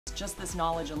just this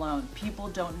knowledge alone. People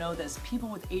don't know this. People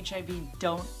with HIV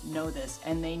don't know this,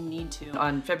 and they need to.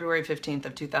 On February 15th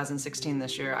of 2016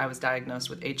 this year, I was diagnosed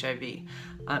with HIV.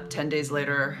 10 days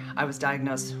later, I was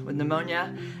diagnosed with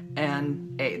pneumonia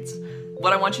and AIDS.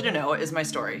 What I want you to know is my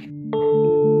story.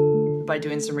 By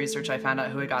doing some research, I found out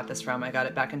who I got this from. I got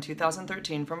it back in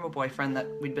 2013 from a boyfriend that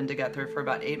we'd been together for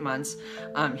about 8 months.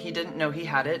 He didn't know he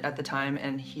had it at the time,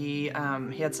 and he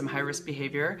had some high-risk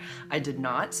behavior. I did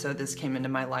not, so this came into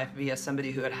my life via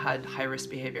somebody who had high-risk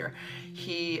behavior.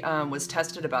 He was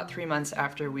tested about 3 months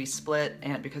after we split,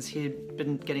 and because he'd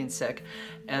been getting sick,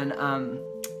 and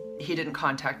he didn't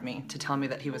contact me to tell me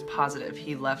that he was positive.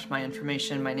 He left my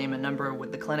information, my name and number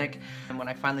with the clinic, and when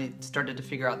I finally started to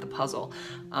figure out the puzzle,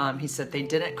 he said they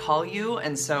didn't call you,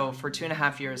 and so for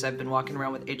 2.5 years I've been walking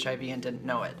around with HIV and didn't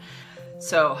know it.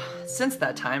 So since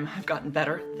that time, I've gotten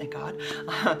better, thank God,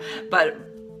 but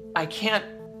I can't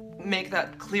make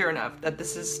that clear enough that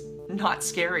this is not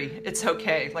scary. It's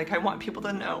okay. Like, I want people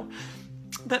to know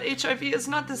that HIV is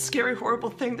not this scary, horrible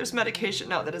thing. There's medication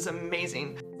now that is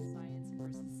amazing.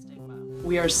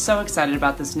 We are so excited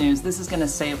about this news. This is going to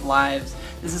save lives.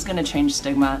 This is going to change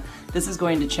stigma. This is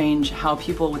going to change how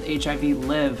people with HIV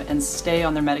live and stay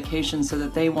on their medication so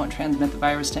that they won't transmit the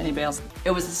virus to anybody else.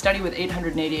 It was a study with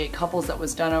 888 couples that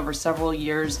was done over several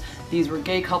years. These were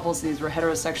gay couples, these were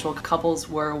heterosexual couples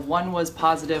where one was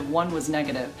positive, one was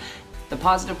negative. The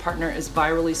positive partner is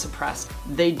virally suppressed.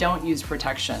 They don't use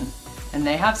protection and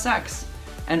they have sex.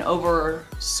 And over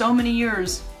so many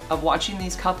years of watching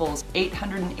these couples,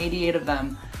 888 of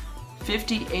them,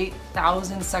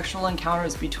 58,000 sexual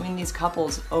encounters between these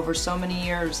couples over so many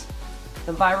years,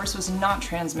 the virus was not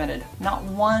transmitted. Not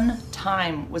one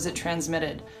time was it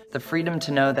transmitted. The freedom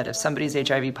to know that if somebody's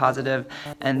HIV positive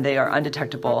and they are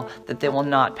undetectable, that they will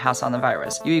not pass on the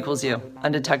virus. U equals U.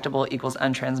 Undetectable equals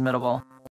untransmittable.